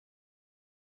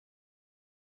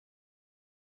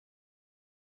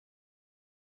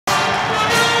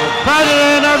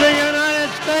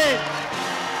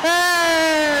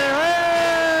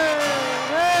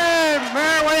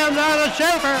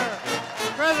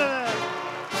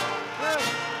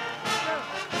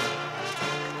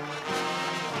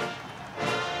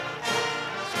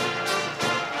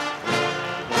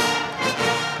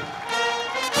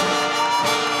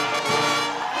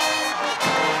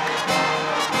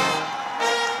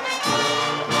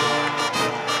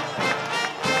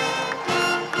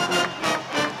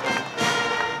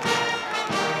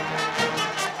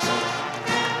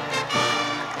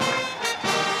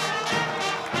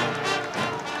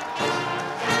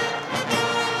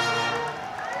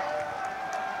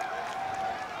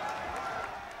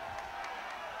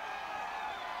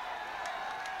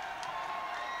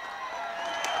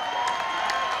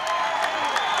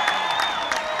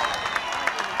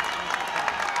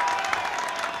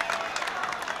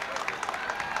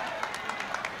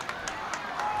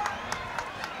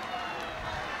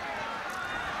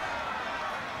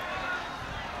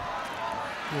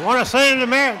You want to say to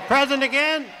the President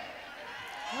again?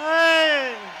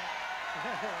 Hey!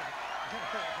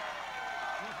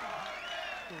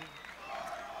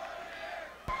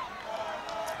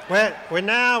 We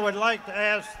now would like to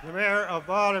ask the Mayor of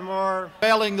Baltimore.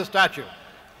 Unveiling the statue.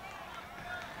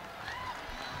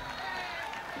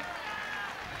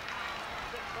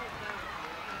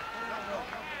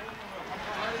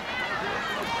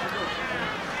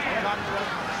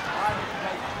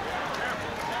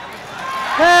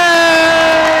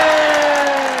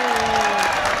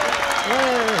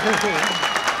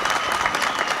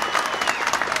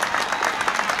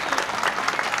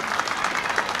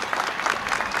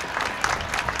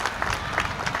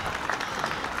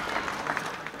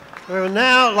 We would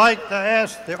now like to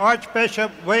ask the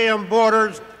Archbishop William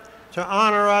Borders to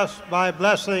honor us by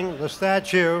blessing the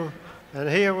statue, and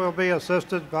he will be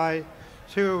assisted by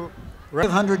two.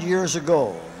 500 years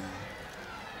ago,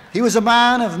 he was a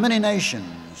man of many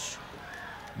nations,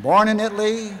 born in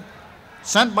Italy,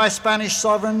 sent by Spanish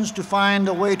sovereigns to find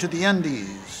a way to the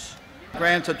Indies.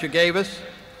 Grants that you gave us.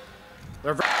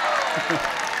 They're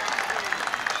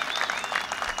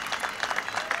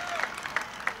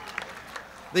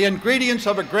the ingredients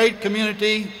of a great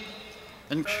community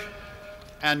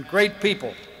and great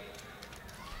people.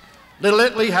 Little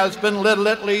Italy has been Little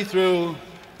Italy through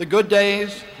the good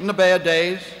days and the bad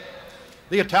days,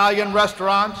 the Italian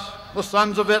restaurants, the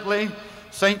Sons of Italy,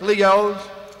 St. Leo's.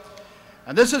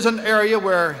 And this is an area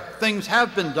where things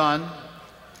have been done,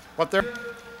 but the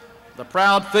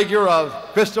proud figure of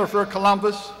Christopher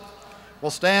Columbus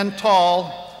will stand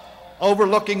tall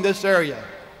overlooking this area.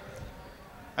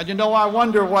 And you know, I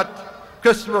wonder what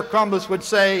Christopher Columbus would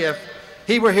say if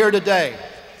he were here today.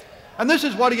 And this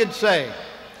is what he'd say.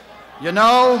 You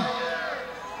know,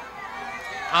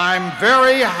 I'm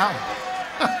very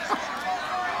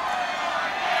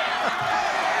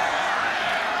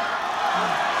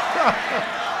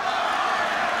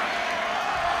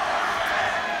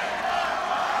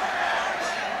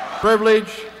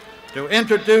privileged to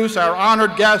introduce our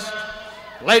honored guest,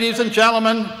 ladies and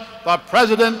gentlemen, the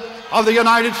President of the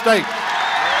United States.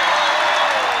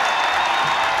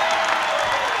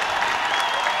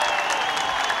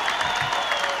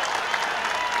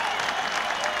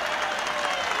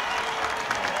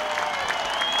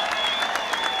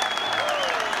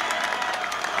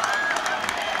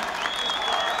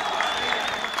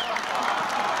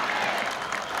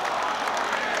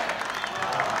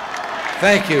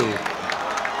 Thank you.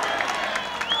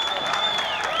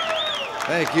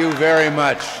 Thank you very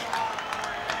much.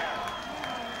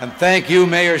 And thank you,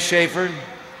 Mayor Schaefer,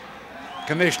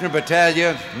 Commissioner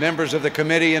Battaglia, members of the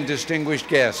committee, and distinguished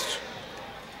guests.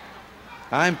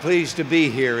 I'm pleased to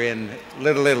be here in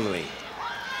Little Italy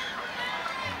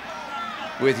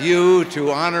with you to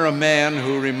honor a man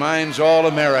who reminds all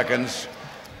Americans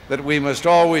that we must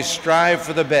always strive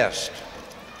for the best,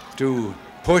 to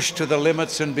push to the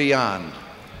limits and beyond.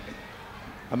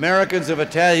 Americans of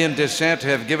Italian descent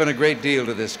have given a great deal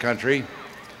to this country.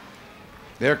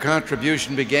 Their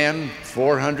contribution began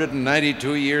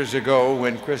 492 years ago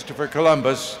when Christopher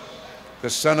Columbus,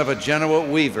 the son of a Genoa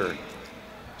weaver,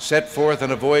 set forth on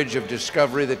a voyage of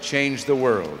discovery that changed the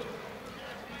world.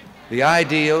 The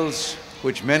ideals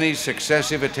which many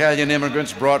successive Italian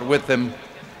immigrants brought with them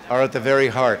are at the very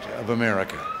heart of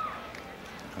America.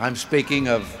 I'm speaking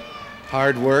of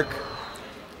hard work,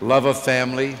 love of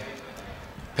family,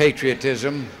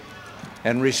 patriotism,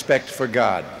 and respect for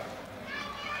God.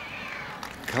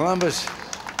 Columbus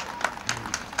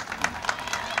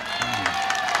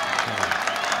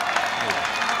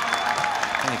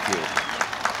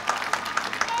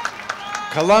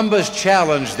Columbus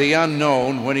challenged the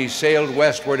unknown when he sailed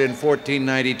westward in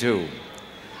 1492.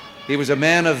 He was a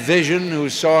man of vision who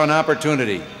saw an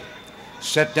opportunity,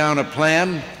 set down a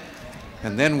plan,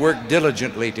 and then worked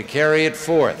diligently to carry it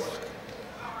forth.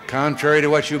 Contrary to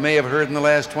what you may have heard in the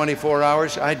last 24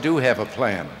 hours, I do have a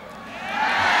plan.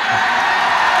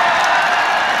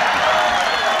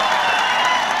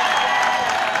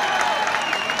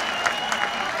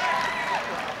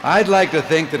 I'd like to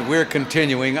think that we're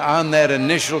continuing on that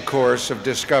initial course of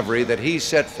discovery that he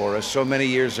set for us so many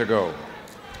years ago.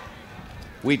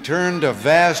 We turned a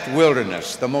vast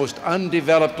wilderness, the most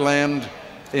undeveloped land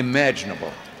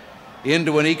imaginable,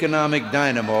 into an economic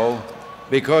dynamo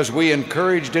because we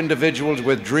encouraged individuals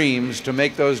with dreams to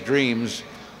make those dreams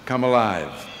come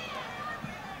alive.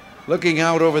 Looking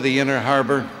out over the inner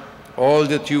harbor, all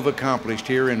that you've accomplished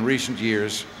here in recent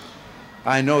years,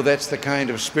 I know that's the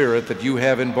kind of spirit that you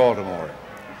have in Baltimore.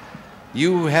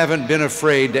 You haven't been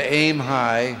afraid to aim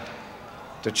high,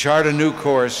 to chart a new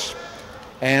course,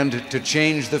 and to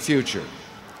change the future.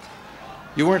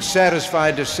 You weren't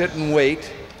satisfied to sit and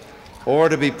wait or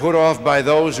to be put off by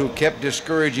those who kept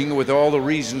discouraging you with all the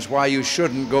reasons why you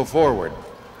shouldn't go forward.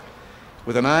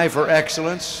 With an eye for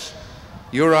excellence,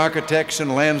 your architects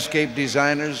and landscape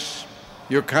designers,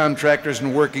 your contractors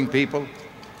and working people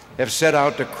have set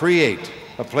out to create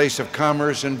a place of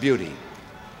commerce and beauty.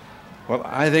 Well,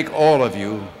 I think all of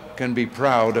you can be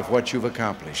proud of what you've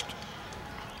accomplished.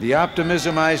 The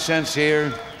optimism I sense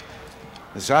here,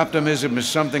 this optimism is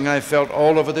something I felt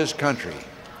all over this country.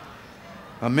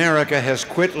 America has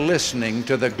quit listening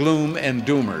to the gloom and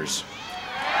doomers.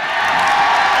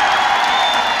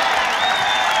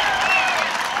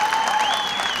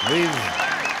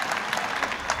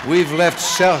 We've left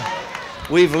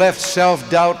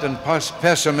self-doubt and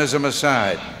pessimism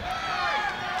aside.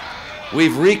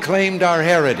 We've reclaimed our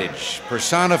heritage,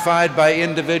 personified by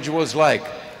individuals like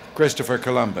Christopher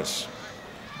Columbus.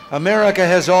 America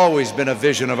has always been a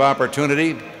vision of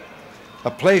opportunity,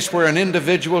 a place where an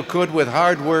individual could, with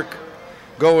hard work,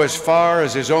 go as far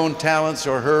as his own talents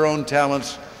or her own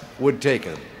talents would take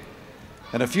him.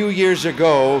 And a few years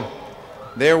ago,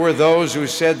 there were those who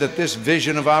said that this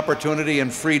vision of opportunity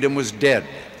and freedom was dead,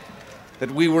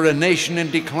 that we were a nation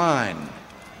in decline,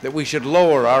 that we should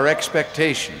lower our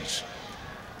expectations.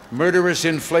 Murderous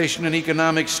inflation and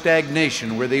economic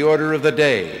stagnation were the order of the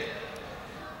day.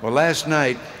 Well, last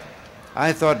night,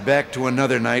 I thought back to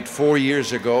another night 4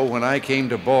 years ago when I came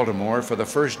to Baltimore for the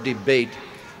first debate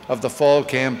of the fall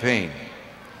campaign.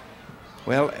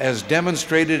 Well, as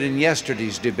demonstrated in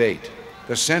yesterday's debate,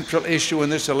 the central issue in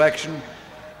this election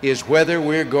is whether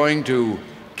we're going to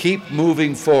keep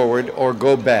moving forward or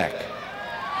go back.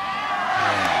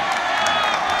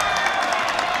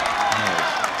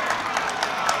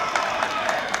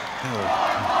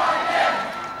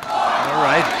 All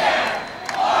right.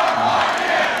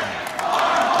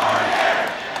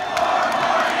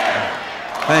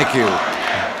 Thank you.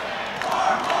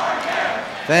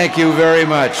 Thank you very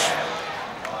much.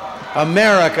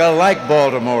 America, like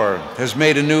Baltimore, has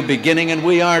made a new beginning, and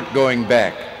we aren't going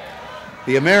back.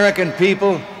 The American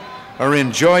people are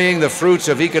enjoying the fruits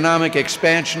of economic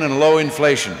expansion and low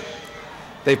inflation.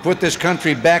 They put this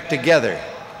country back together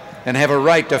and have a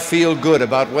right to feel good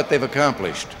about what they've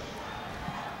accomplished.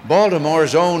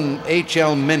 Baltimore's own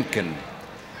H.L. Mencken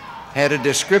had a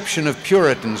description of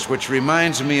Puritans which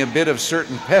reminds me a bit of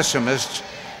certain pessimists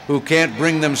who can't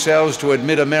bring themselves to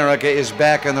admit America is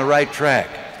back on the right track.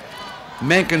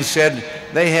 Mencken said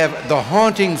they have the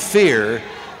haunting fear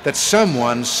that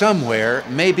someone somewhere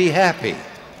may be happy.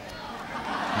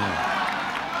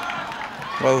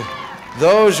 Well,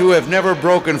 those who have never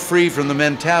broken free from the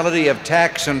mentality of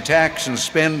tax and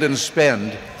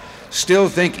spend still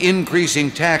think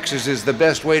increasing taxes is the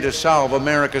best way to solve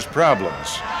America's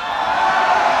problems.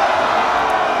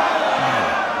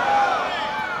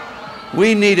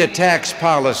 We need a tax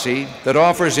policy that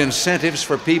offers incentives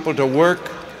for people to work,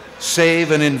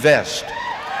 save, and invest.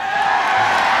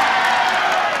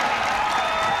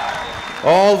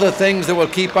 All the things that will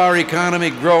keep our economy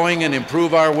growing and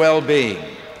improve our well-being.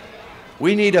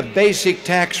 We need a basic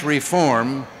tax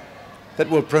reform that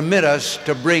will permit us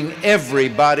to bring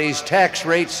everybody's tax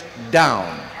rates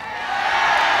down.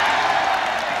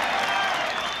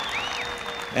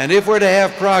 And if we're to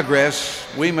have progress,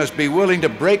 we must be willing to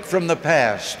break from the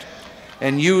past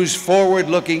and use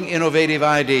forward-looking, innovative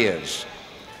ideas.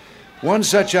 One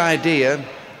such idea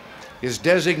is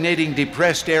designating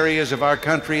depressed areas of our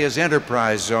country as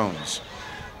enterprise zones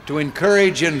to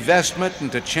encourage investment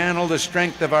and to channel the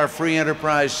strength of our free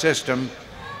enterprise system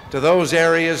to those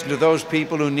areas and to those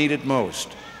people who need it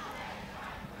most.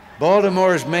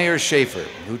 Baltimore's Mayor Schaefer,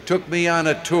 who took me on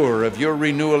a tour of your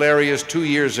renewal areas 2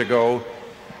 years ago,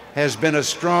 has been a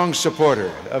strong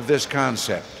supporter of this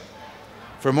concept.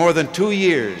 For more than 2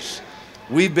 years,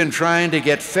 we've been trying to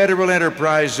get federal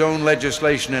enterprise zone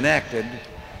legislation enacted,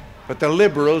 but the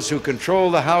liberals who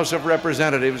control the House of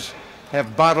Representatives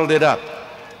have bottled it up.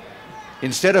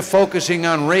 Instead of focusing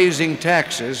on raising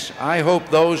taxes, I hope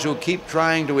those who keep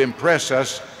trying to impress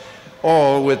us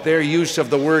all with their use of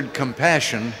the word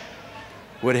compassion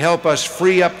would help us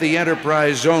free up the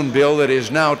enterprise zone bill that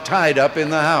is now tied up in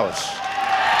the House.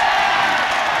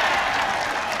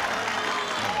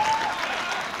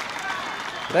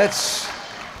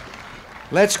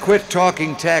 Let's quit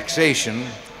talking taxation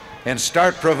and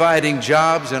start providing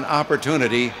jobs and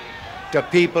opportunity to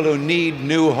people who need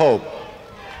new hope.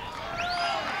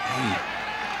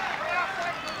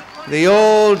 The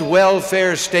old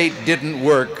welfare state didn't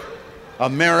work.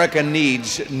 America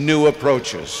needs new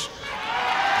approaches.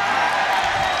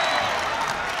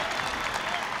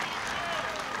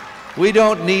 We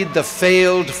don't need the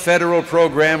failed federal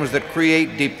programs that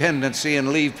create dependency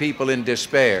and leave people in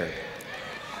despair.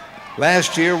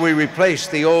 Last year, we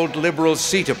replaced the old liberal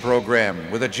CETA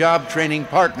program with a Job Training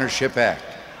Partnership Act.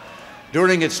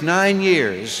 During its 9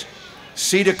 years,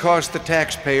 CETA cost the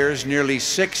taxpayers nearly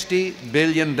 $60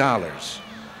 billion, $10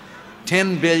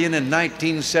 billion in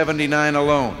 1979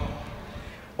 alone.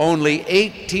 Only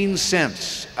 18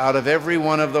 cents out of every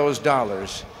one of those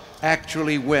dollars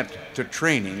actually went to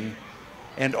training,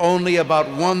 and only about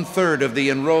 1/3 of the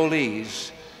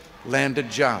enrollees landed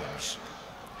jobs.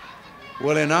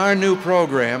 Well, in our new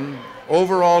program,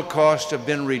 overall costs have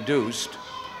been reduced,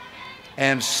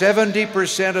 and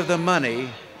 70% of the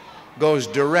money goes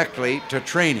directly to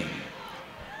training.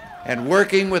 And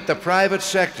working with the private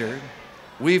sector,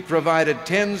 we've provided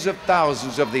tens of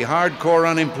thousands of the hardcore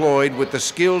unemployed with the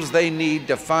skills they need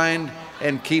to find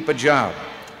and keep a job.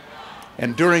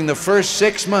 And during the first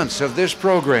 6 months of this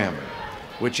program,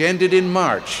 which ended in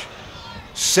March,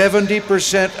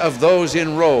 70% of those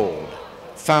enrolled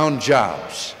found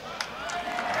jobs.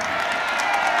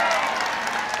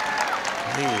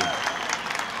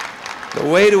 The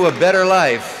way to a better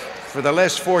life for the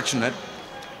less fortunate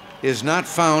is not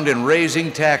found in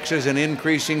raising taxes and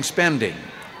increasing spending.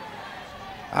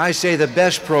 I say the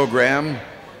best program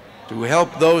to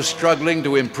help those struggling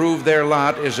to improve their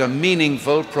lot is a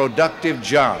meaningful, productive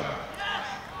job.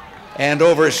 And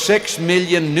over 6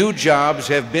 million new jobs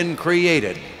have been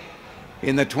created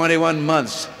in the 21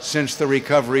 months since the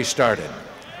recovery started.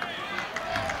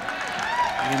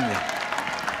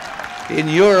 In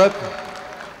Europe,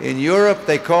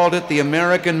 they called it the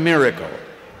American miracle.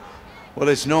 Well,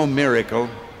 it's no miracle.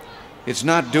 It's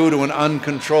not due to an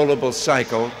uncontrollable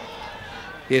cycle.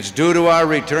 It's due to our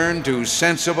return to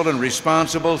sensible and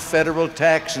responsible federal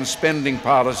tax and spending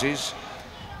policies,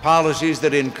 policies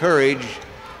that encourage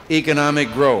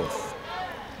economic growth.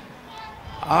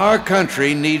 Our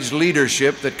country needs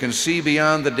leadership that can see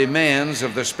beyond the demands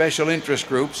of the special interest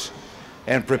groups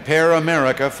and prepare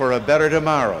America for a better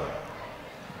tomorrow.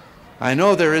 I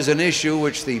know there is an issue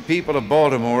which the people of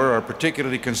Baltimore are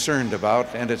particularly concerned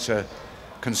about, and it's a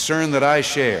concern that I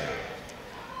share.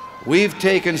 We've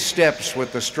taken steps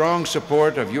with the strong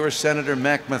support of your Senator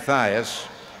Mac Mathias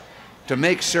to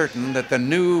make certain that the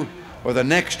new or the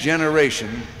next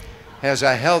generation has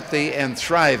a healthy and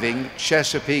thriving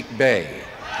Chesapeake Bay.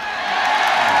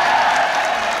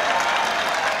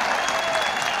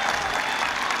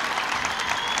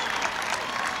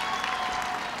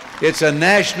 It's a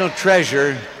national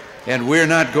treasure, and we're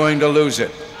not going to lose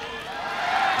it.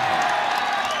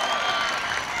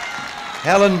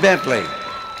 Helen Bentley,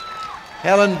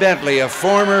 a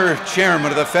former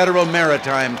chairman of the Federal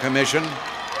Maritime Commission,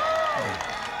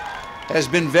 has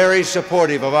been very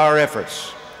supportive of our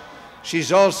efforts.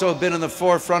 She's also been in the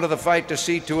forefront of the fight to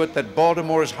see to it that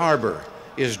Baltimore's harbor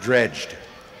is dredged.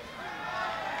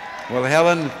 Well,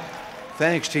 Helen,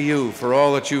 thanks to you for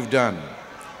all that you've done.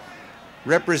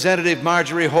 Representative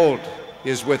Marjorie Holt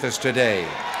is with us today.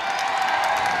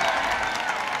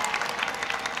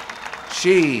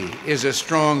 She is a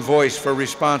strong voice for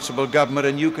responsible government,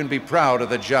 and you can be proud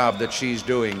of the job that she's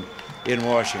doing in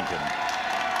Washington.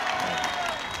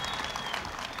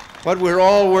 What we're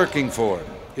all working for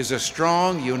is a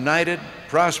strong, united,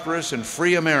 prosperous, and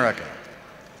free America,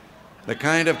 the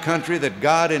kind of country that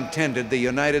God intended the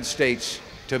United States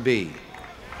to be.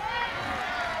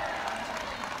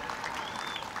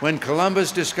 When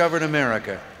Columbus discovered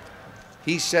America,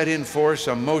 he set in force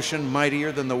a motion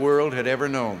mightier than the world had ever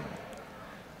known.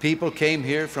 People came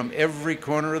here from every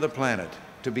corner of the planet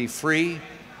to be free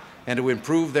and to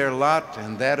improve their lot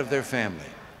and that of their family.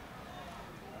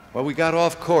 Well, we got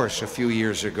off course a few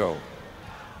years ago,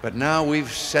 but now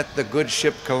we've set the good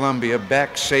ship Columbia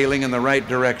back sailing in the right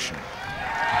direction.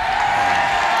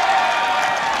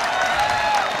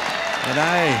 And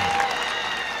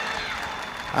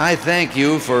I thank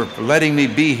you for letting me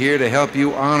be here to help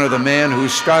you honor the man who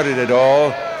started it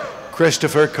all,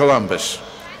 Christopher Columbus.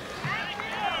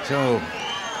 So,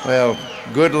 well,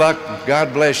 good luck,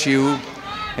 God bless you,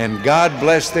 and God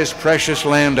bless this precious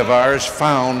land of ours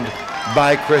found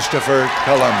by Christopher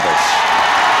Columbus.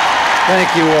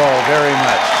 Thank you all very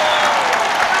much.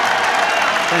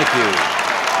 Thank you.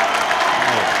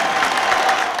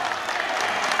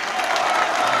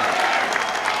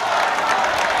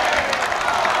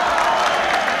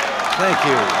 Thank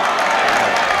you.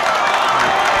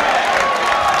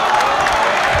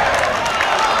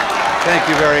 Thank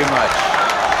you very much.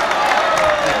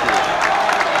 Thank you.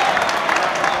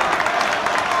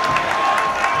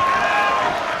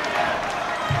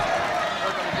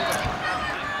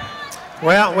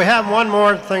 Well, we have one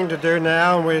more thing to do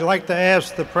now, and we'd like to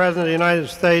ask the President of the United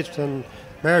States and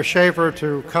Mayor Schaefer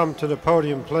to come to the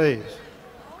podium, please.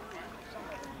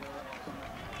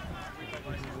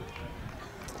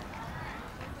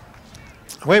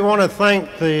 We want to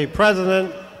thank the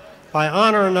President by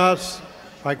honoring us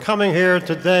by coming here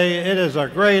today. It is a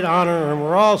great honor, and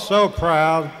we're all so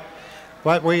proud.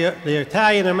 But the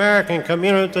Italian-American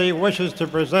community wishes to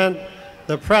present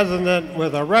the President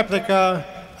with a replica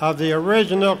of the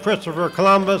original Christopher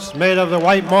Columbus made of the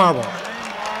white marble.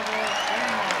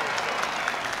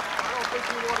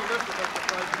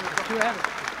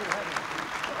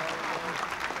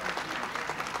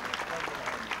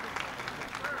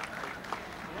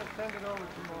 Send it over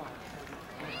tomorrow.